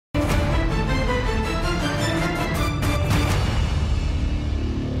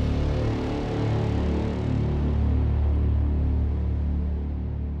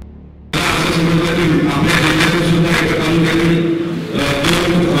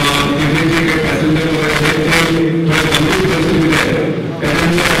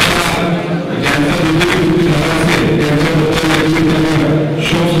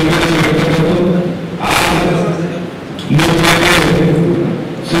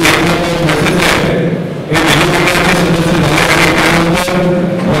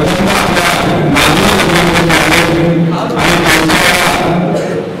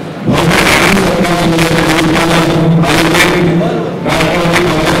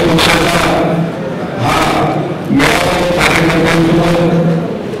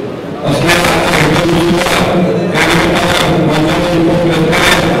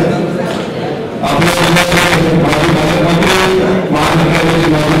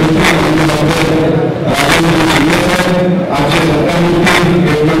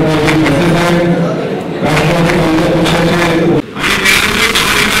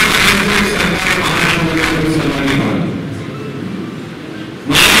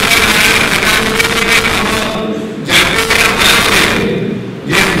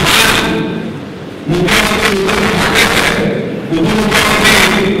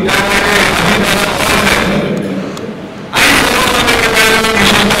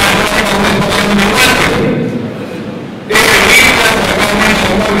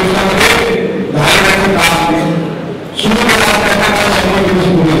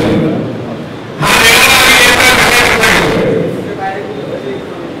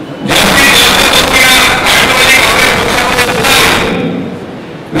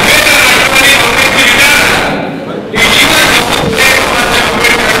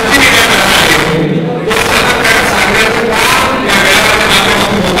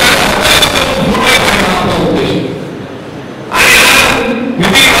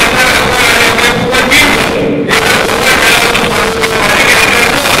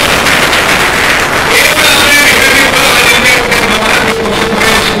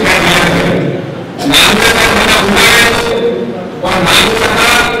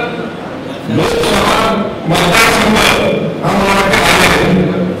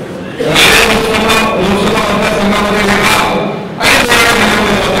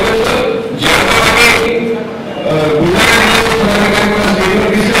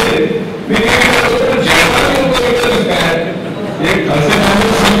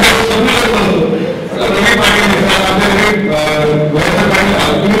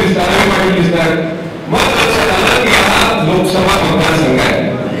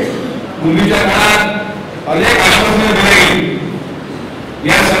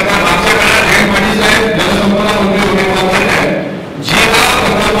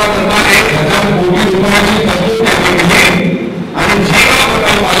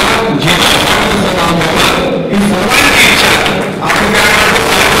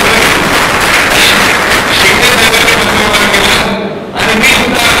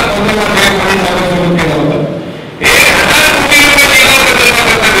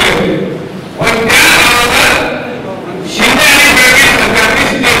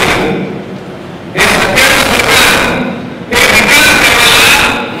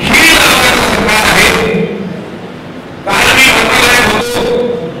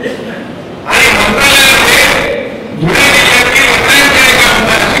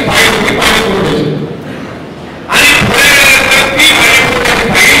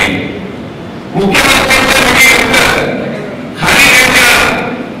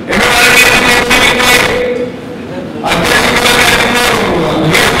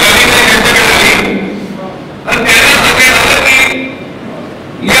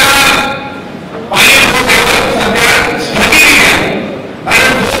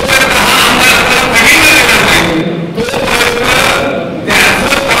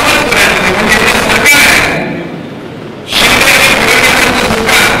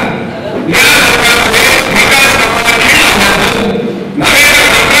या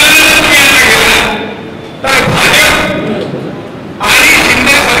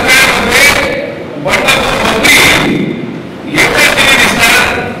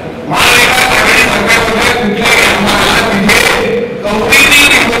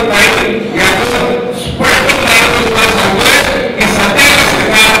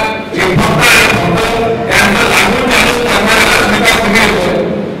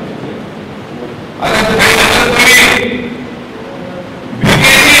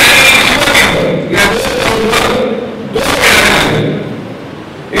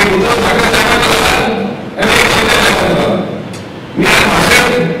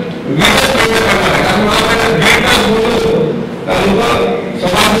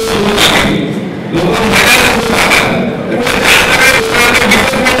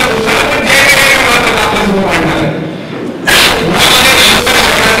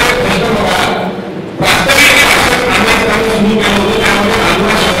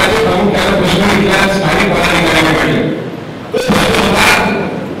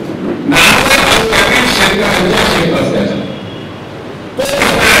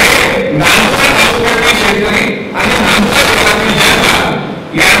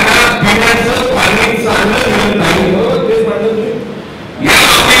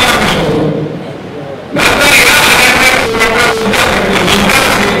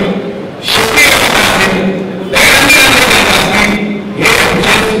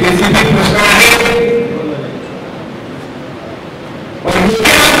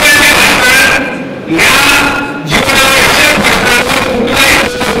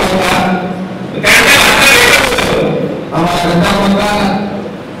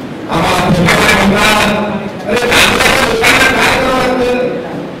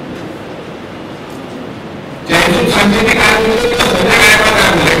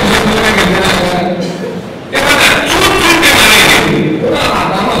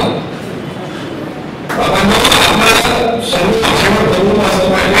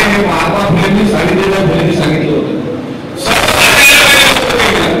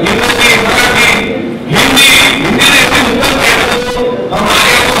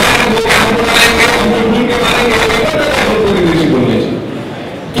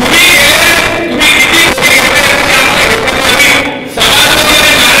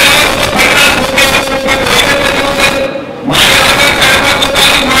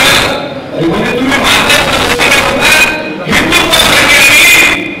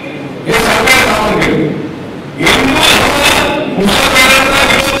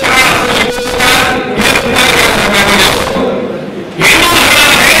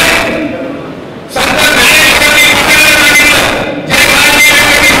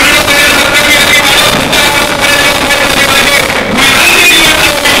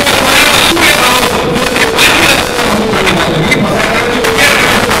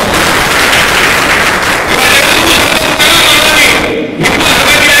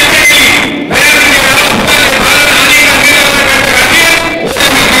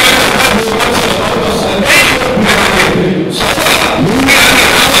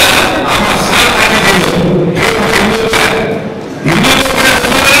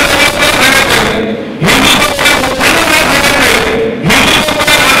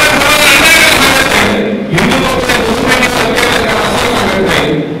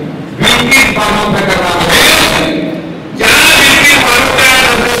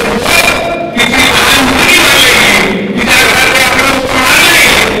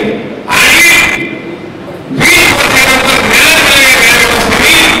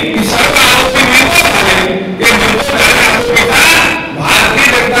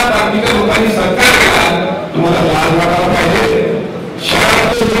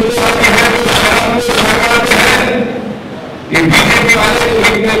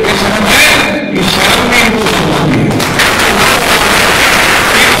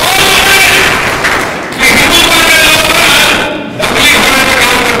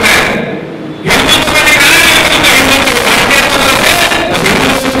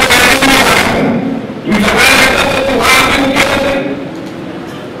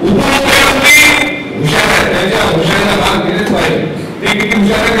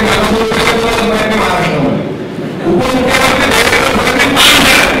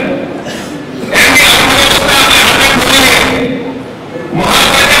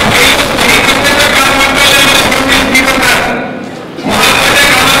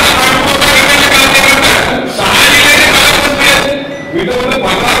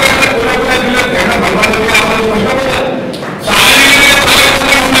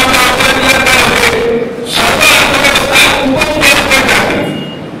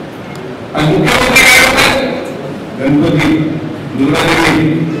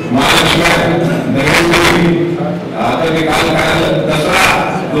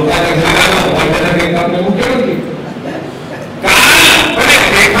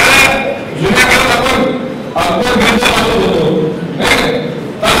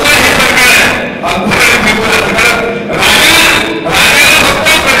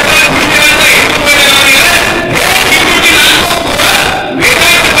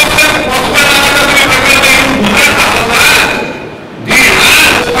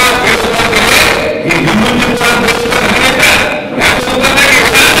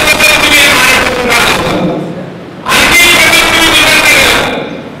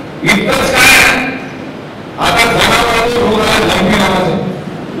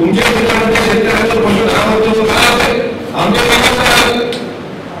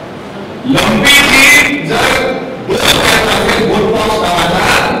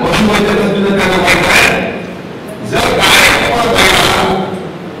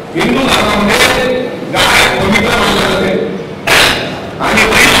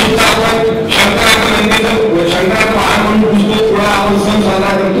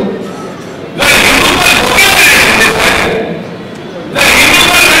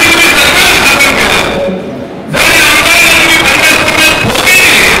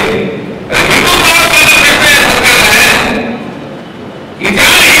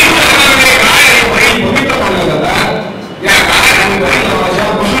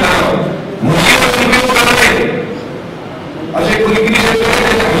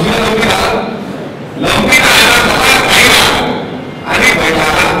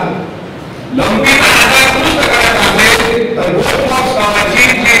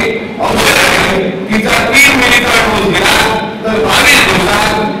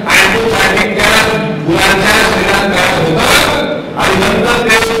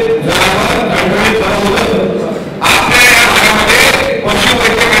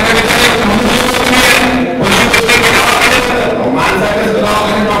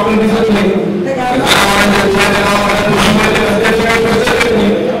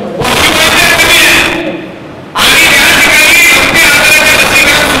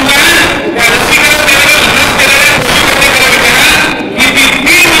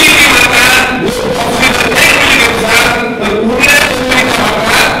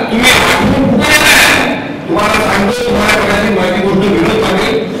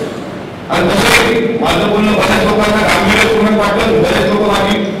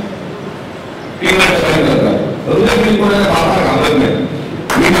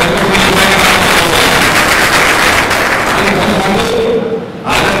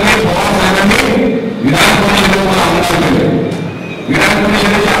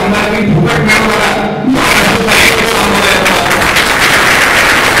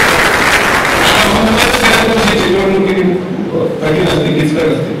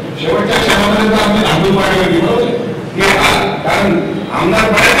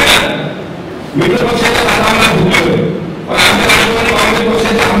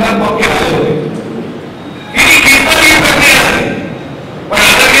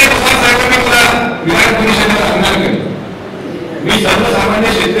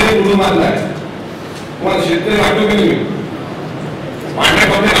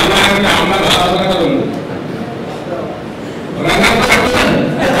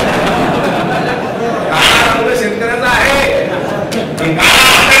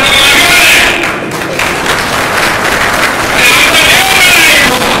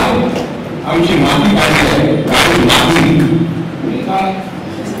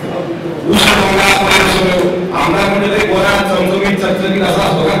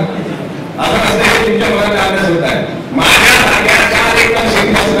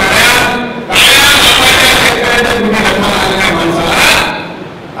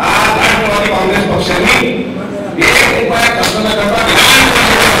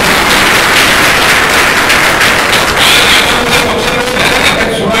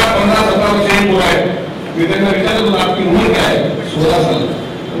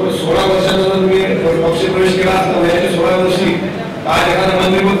पक्ष प्रवेश केला असता वयाच्या 16 वर्षी आज एखादा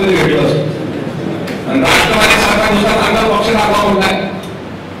मंत्रिपद तरी भेटलं असतं.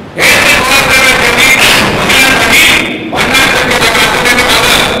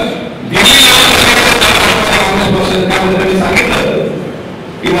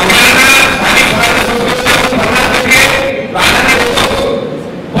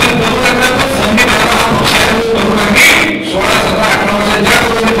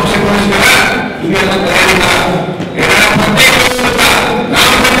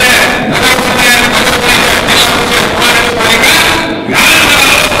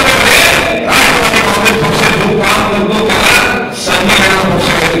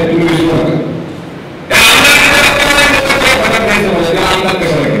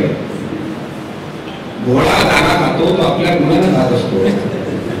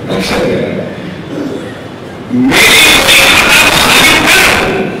 लक्षात घ्या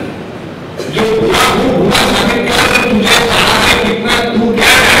जो गुना साबित कर तुझे कहा है कितना तू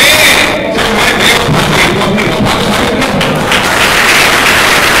क्या करे जब मैं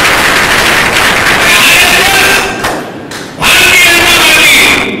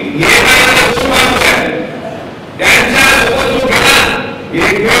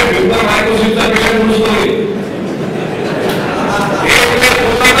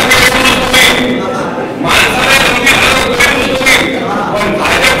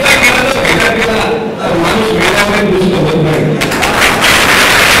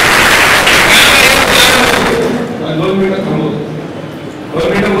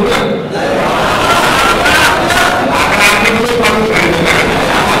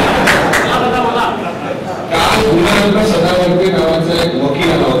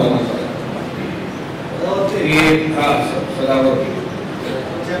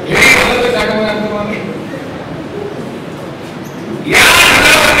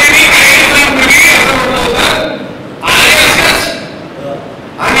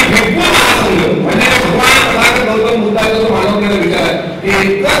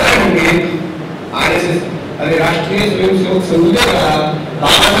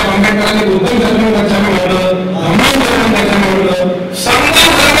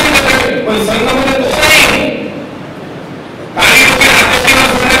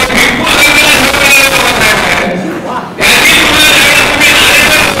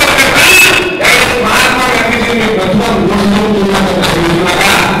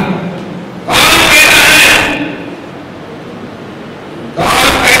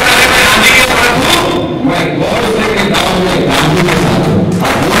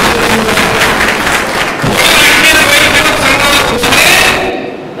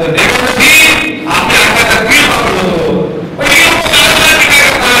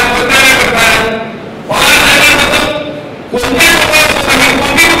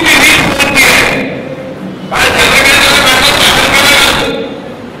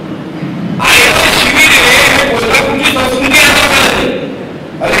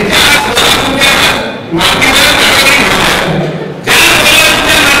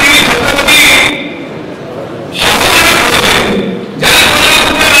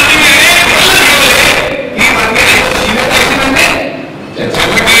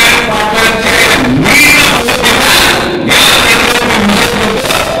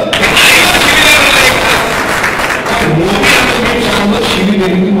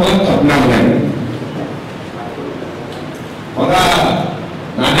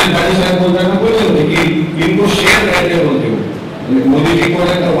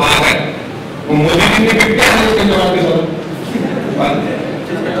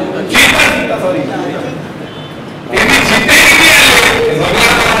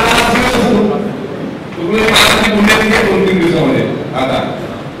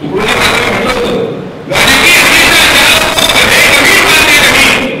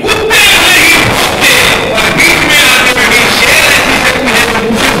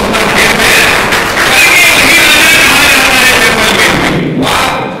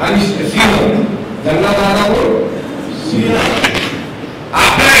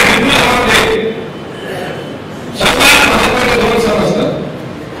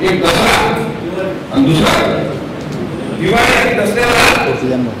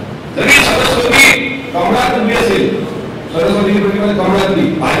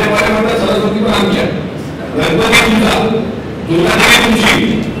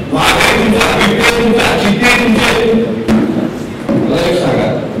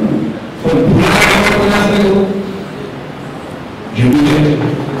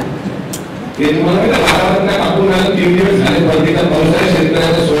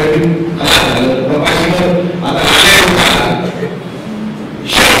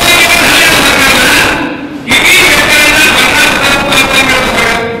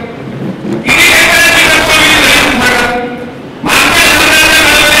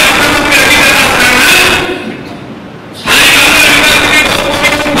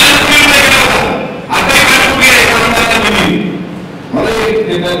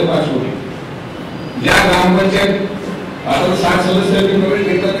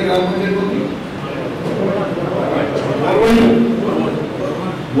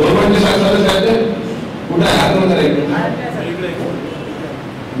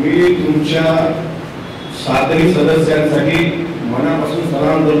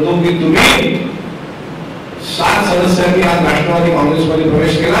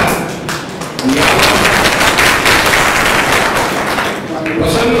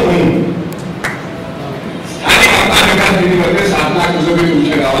स्थानिक आता विकास निधीमध्ये 7 लाख रुपये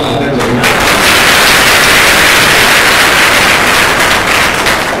तुमच्या गावाला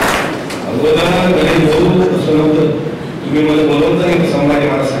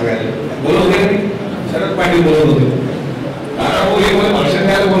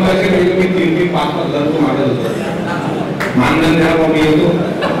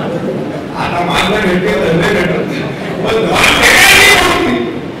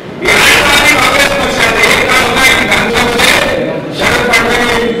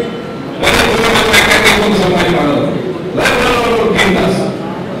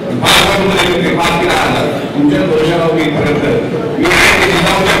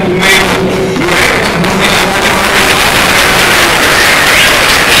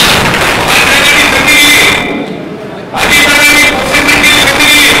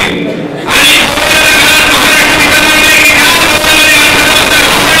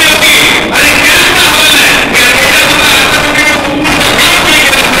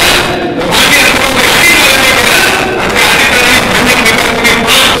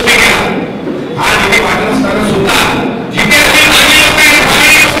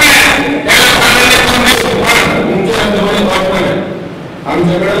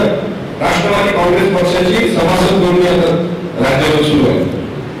सगळं राष्ट्रवादी काँग्रेस पक्षाची सभासद नोंदणी आता राज्यावर सुरू आहे.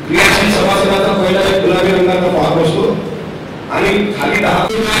 क्रियाशील सभासदाचा पहिला एक गुलाबी रंगाचा फॉर्म असतो आणि खाली 10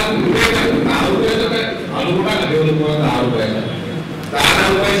 रुपयाचा काय अनुकुटा घेऊन तुम्हाला 10 रुपयाचा 10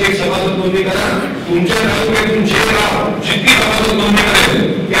 रुपयाची एक सभासद नोंदणी करा. तुमच्या नावाने जे नाव जितकी सभासद नोंदणी करायचे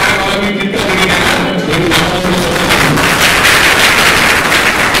त्या नावाला मी तितका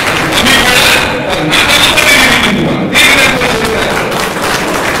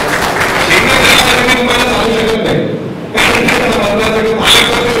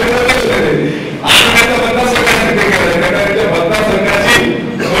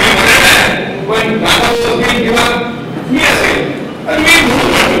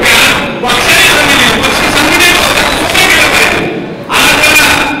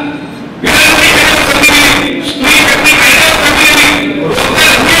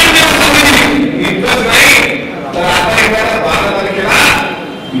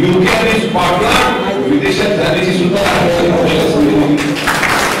विदेशात झाल्याची सुद्धा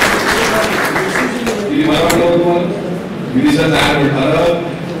विदेशात जायला ठरलं.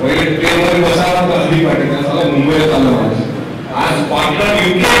 पहिले ट्रेनवर बसावा तर अधिक वाटेल मुंबईला चालला माणूस. आज स्कॉटलंड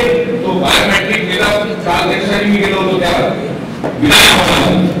युके तो बायोमेट्रिक गेला काल त्याच्यासाठी मी गेलो होतो त्या विधा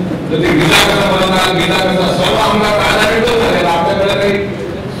तर ते विधा कसा बनवणार विधा कसा सर्व आम्हाला कायदा भेटतो झालेला आपल्याकडे काही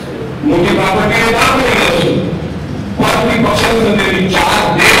मोठी प्रॉपर्टी नाही पण ती पक्षाने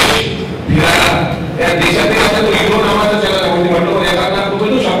 4 देश फिरायला त्या देशातील आता तो युरो नावाचा चला म्हणजे म्हटलं एखादा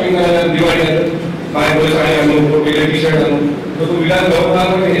कुठं शॉपिंग करायला दिवाळी बायकोला साडी आणून वेगळे टी शर्ट आणून तर तो विलास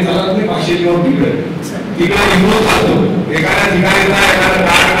गव्हर्नर हे चालत नाही 500 किलोमीटर तिकडे युरो चालतो एखाद्या ठिकाणी एखादा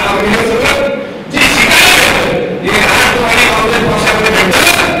कारखाना सगळं जे शिकायला हे राष्ट्रवादी काँग्रेस पक्षामध्ये भेटतं.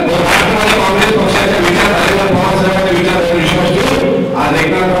 राष्ट्रवादी काँग्रेस पक्षाच्या विचारधारेवर पवारसाहेबांच्या विचारावर विश्वास ठेवून आज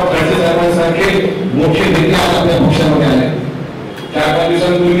एकनाथराव खडसे साहेबांसारखे मोठे नेते आज आपल्या पक्षामध्ये आले. 4-5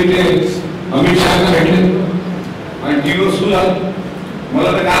 दिवसांपूर्वी ते अमित शहाना भेटले आणि टीव्हीवर सुरू झालं.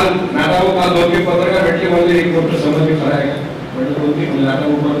 मला तर काल नाटावर 2-3 पत्रकार भेटले म्हणजे एक गोष्ट समजली खरं आहे का म्हटलं होती म्हणजे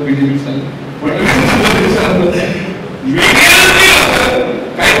नाटावर बीजेपी चालली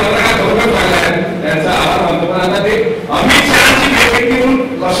काही पत्रकार धोरण पाहिला त्यांचा आभार मानतो. पण आता ते अमित शहाची भेट घेऊन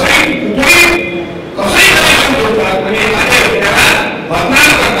कसंही कुठेही कसंही जोडतात आणि त्याला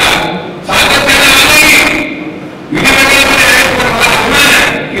बदनाम करतात. सातत्याने आम्ही विधिमंडळामध्ये मला अभिमान आहे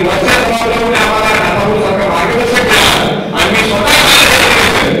की वरच्या जबाबदारीने आम्हाला नाटापूर सारखा मार्गदर्शक केला आणि मी स्वतः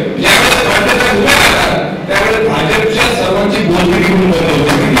ज्यावेळेस भाजपचा उभा करतात त्यावेळेस भाजपच्या सर्वांची बोलणी घेऊन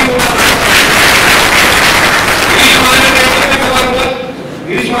बनवतो.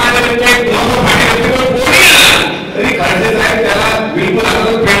 तरी खडसे साहेब त्याला बिलकुल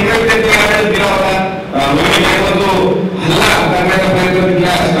पेनड्राईव्ह दिला होता. जो हल्ला करण्याचा प्रयत्न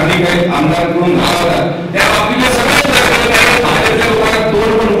तिथल्या स्थानिक आमदारांकडून झाला होता त्या बाबतीतल्या सगळ्याच भाजपच्या लोकांना तोड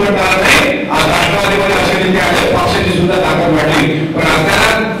पण उघडता आला नाही. आज राष्ट्रवादीमध्ये असे नेते आले पक्षाची सुद्धा ताकद वाढली. पण आपल्याला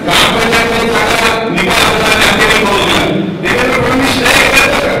ग्रामपंचायतमध्ये चांगला निकाल देवेंद्र फडणवीस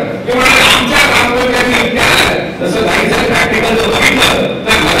आमच्या ग्रामपंचायती इतक्या तसं काही जर प्रॅक्टिकल जर बघितलं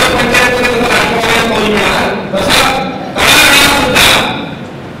तर नगरपंचायत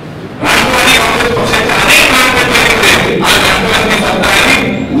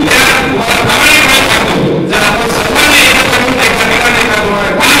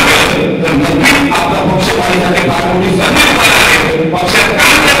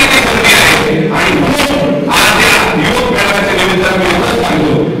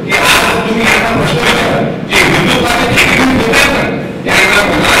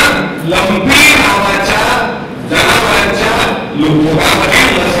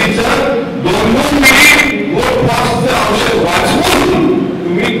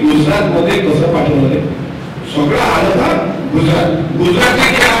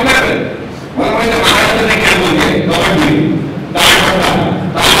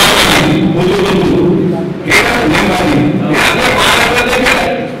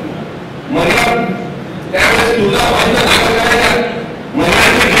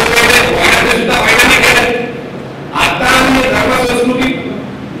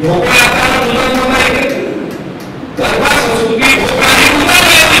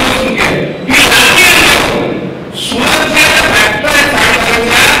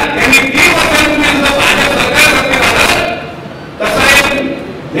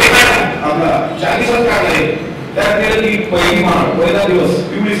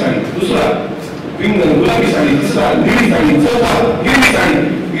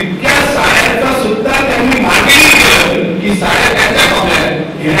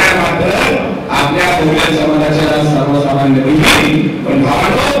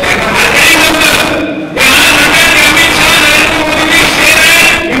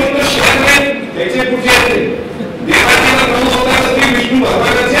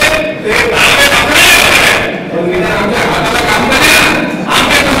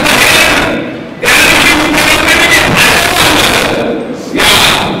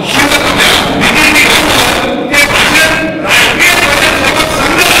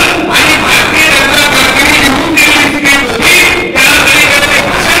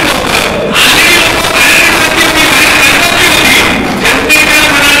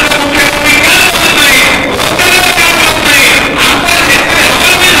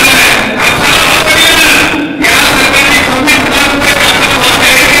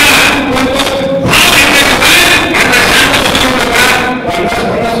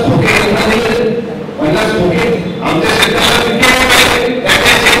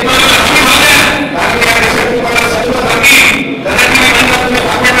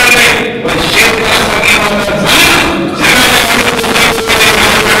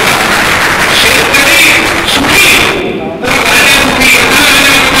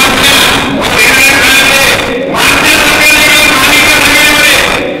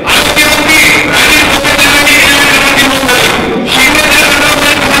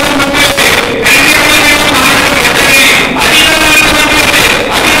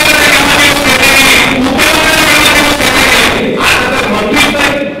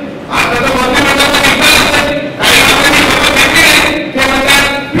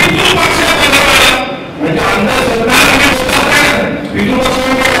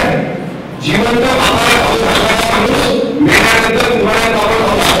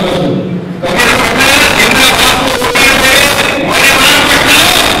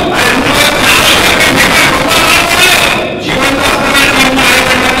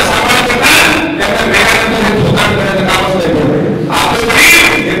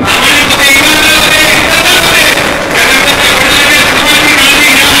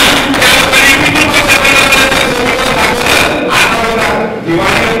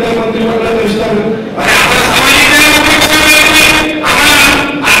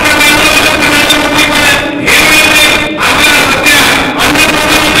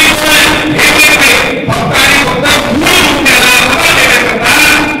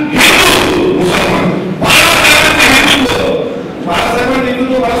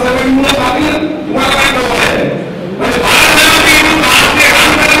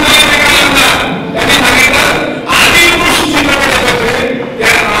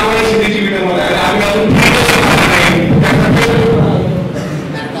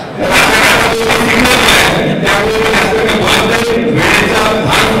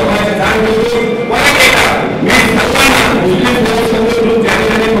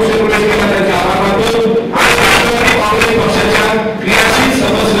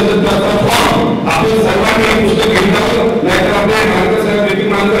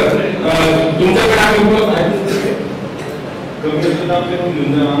तुमच्याकडे आम्ही उपलब्ध आहे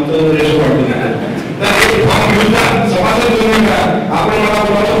आमचं रेशो वाटतो तर हे फॉर्म घेऊन समाजात घेऊन आपण मला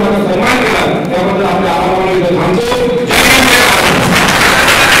बोलावलं, माझा सन्मान केला त्याबद्दल आपल्या आभार मानले थांबतो.